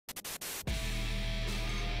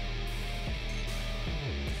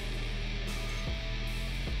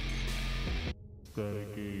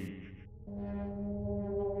Static Age.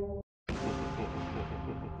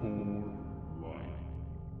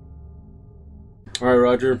 All right,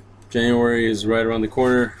 Roger. January is right around the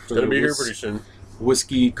corner. It's gonna be here pretty soon.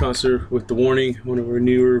 Whiskey concert with The Warning, one of our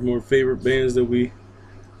newer, more favorite bands that we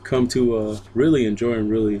come to really enjoy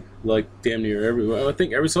and really like damn near I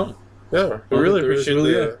think every song. Yeah, we really appreciate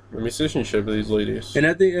the musicianship of these ladies. And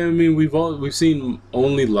I mean, we've seen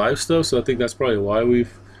only live stuff, so I think that's probably why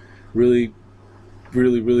we've really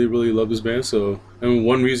loved this band. So, I mean,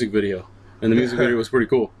 one music video, and the music video was pretty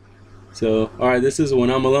cool. So, all right, this is When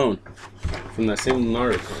I'm Alone from that same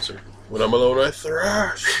Naruto concert. When I'm alone, I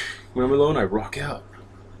thrash. When I'm alone, I rock out.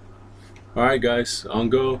 All right, guys, on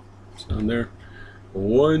go. It's down there.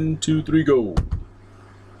 1, 2, 3, go.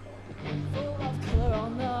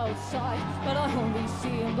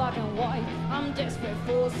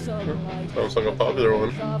 Sounds like a popular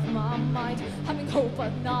one. I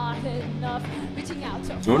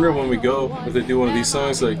wonder when we go, if they do one of these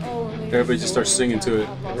songs, like everybody just starts singing to it.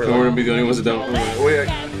 Really? We're gonna be the only ones that don't. Wait,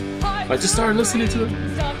 I just started listening to it.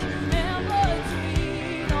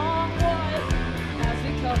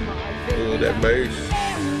 Ooh, that bass.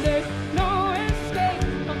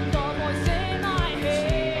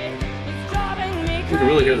 You can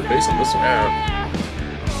really hear the bass on this one. Yeah.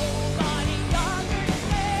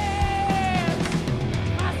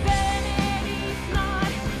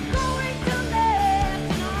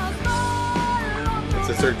 Is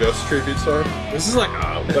this their Ghost tribute song? This is like a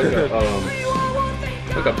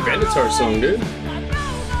Banditar song, dude.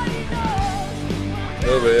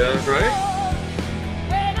 Oh, yeah. Right?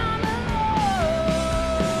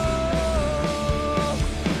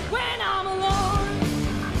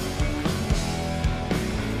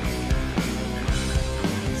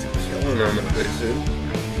 On that bass, dude.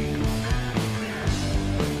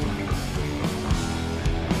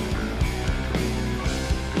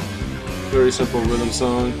 Very simple rhythm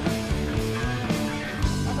song.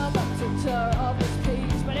 I'm about to tear up this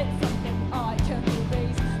page, but it's something I can't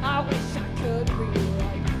erase. I wish I could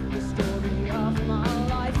rewrite the story of my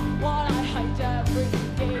life. What I hide every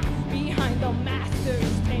day behind the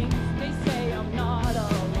master's paint. They say I'm not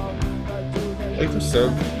alone, but do they? I like the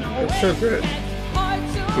sound. That sounds great.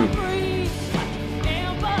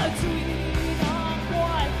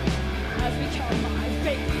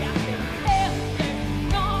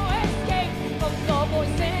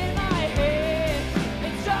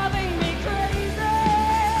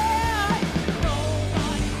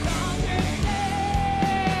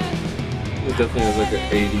 It definitely has like an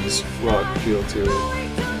 80s rock feel to it.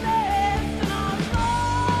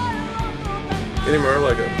 Getting more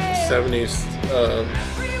like a 70s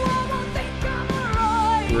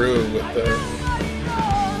groove with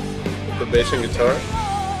the bass and guitar.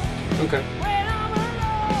 Okay.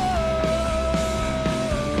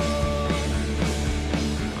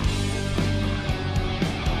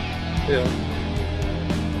 Yeah.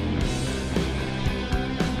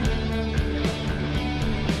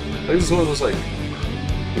 I think this is one of those like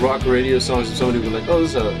rock radio songs and somebody would be like, oh,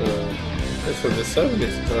 this is It's from the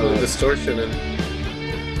 70s. Distortion and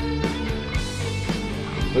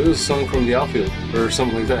this is a song from the outfield or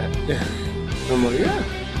something like that. yeah. I'm like, yeah,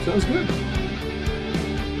 sounds good.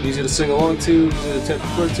 Easy to sing along to, easy to tap the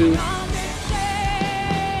foot to.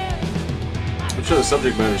 I'm sure the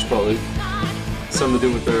subject matter is probably something to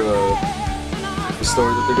do with their the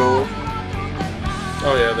story that they're going with.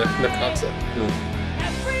 Oh yeah, the concept. Yeah.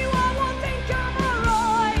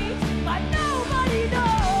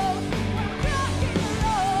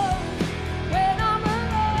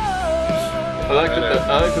 I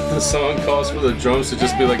like that the song calls for the drums to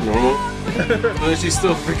just be like normal, but then she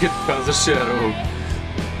still freaking pounds the shit out of them.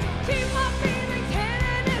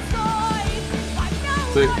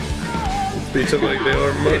 Beats them like they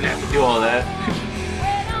are. You didn't have to do all that.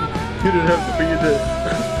 You didn't have to be there.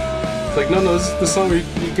 It's like, no, this is the song where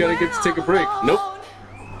you gotta get to take a break. Nope.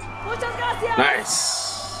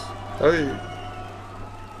 Nice. Hey.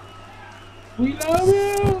 We love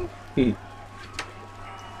you.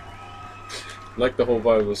 Like the whole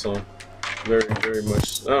vibe of the song. Very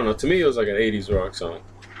much. I don't know. To me, it was like an 80s rock song.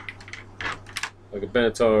 Like a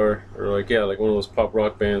Banditar, or like, yeah, like one of those pop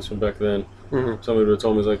rock bands from back then. Mm-hmm. Somebody would have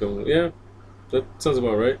told me, like, yeah, that sounds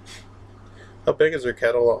about right. How big is their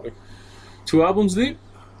catalog? 2 albums deep,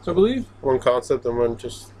 I believe. One concept and one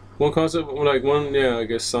just... One concept, like one, yeah, I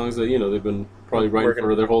guess songs that, you know, they've been probably writing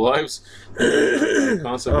for their whole lives.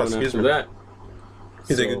 Concept one after that.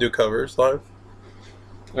 You think they do covers live?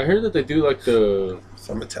 I heard that they do like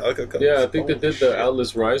some Metallica covers. Yeah, I think they did the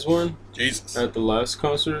Atlas Rise one. Jesus. At the last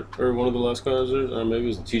concert, or one of the last concerts, or maybe it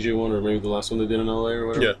was the TJ one, or maybe the last one they did in LA or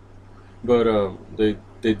whatever. Yeah. but they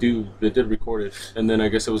did record it, and then I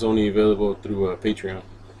guess it was only available through Patreon.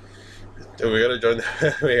 Dude, we gotta join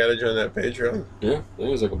that. We gotta join that Patreon. Yeah, I think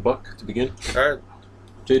it was like $1 to begin. All right,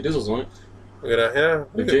 Jay Dizzle's on it. we gotta.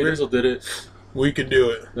 If Jay Dizzle did it, We can do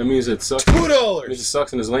it. that means it sucks. $2. It means it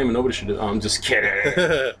sucks and it's lame and nobody should do it. Oh, I'm just kidding.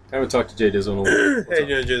 I haven't talked to Jay Dizzle in a while. Hey,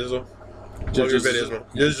 you know, Jizzle. Love your videos, man.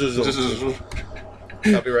 Jizzle.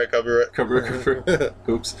 Copyright. Cover.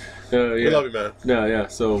 Oops. Yeah. We love you, man. Yeah.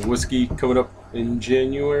 So whiskey coming up in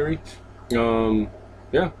January.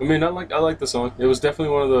 Yeah. I mean, I like the song. It was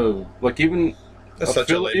definitely one of the even That's such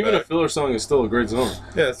a laid even back. a filler song is still a great song.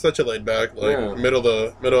 Yeah, it's such a laid back, like Yeah. middle of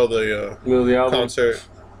the Middle of the album. concert.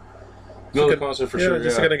 Middle of the concert for sure.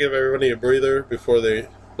 Just Yeah. gonna give everybody a breather before they.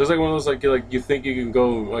 It's like one of those like you think you can go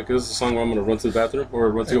like this is a song where I'm gonna run to the bathroom or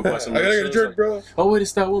run to go buy some. I gotta get a merch. drink, Like, bro. oh wait,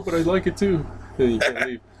 it's that one, but I like it too. And you can't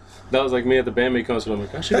leave. That was like me at the band-maid concert. I'm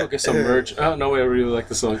like, I should go get some merch. Oh no way, I really like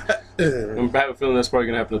the song. I have a feeling that's probably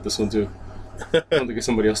gonna happen at this one too. I'm gonna get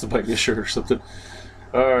somebody else to buy me a shirt or something.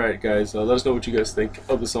 All right, guys, let us know what you guys think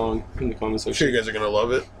of the song in the comment I'm section. sure you guys are gonna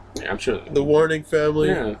love it. Yeah, I'm sure. The Warning family,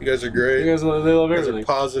 Yeah. you guys are great. You guys, they love You guys are everything.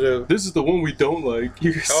 positive. This is the one we don't like.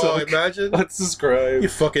 You guys Oh, suck. imagine. Let's subscribe. You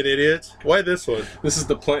fucking idiots. Why this one? This is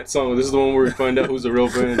the Plant song. This is the one where we find out who's the real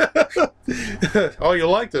band. Oh, you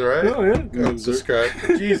liked it, right? Oh yeah. Go Loser. subscribe.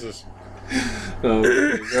 Jesus. All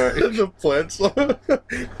right. The plant song.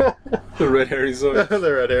 The Red Herring song.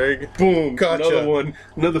 The red herring. Boom. Gotcha. Another one.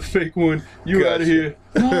 Another fake one. You out Gotcha. of here.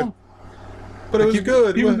 No. But it was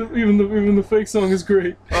good. Even the fake song is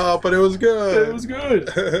great. Oh, but it was good. It was good.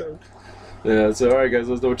 Yeah. So all right, guys.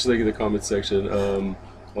 Let us know what you think in the comment section.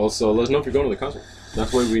 Also, let us know if you're going to the concert.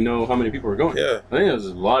 That's way we know how many people are going. Yeah. I think there's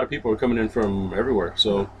a lot of people are coming in from everywhere.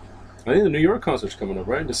 So I think the New York concert's coming up,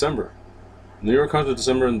 right? In December. New York concert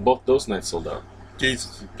December, and both those nights sold out.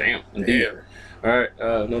 Jesus. Damn. Indeed. All right.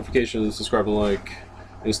 Notifications, subscribe and like,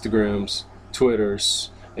 Instagrams,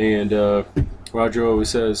 Twitters, and Roger always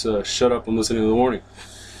says, "Shut up! I'm listening to the warning."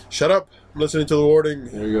 Shut up. I'm listening to the warning.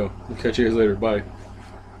 There you go. We'll catch you guys later. Bye.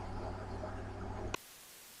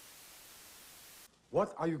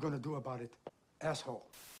 What are you gonna do about it, asshole?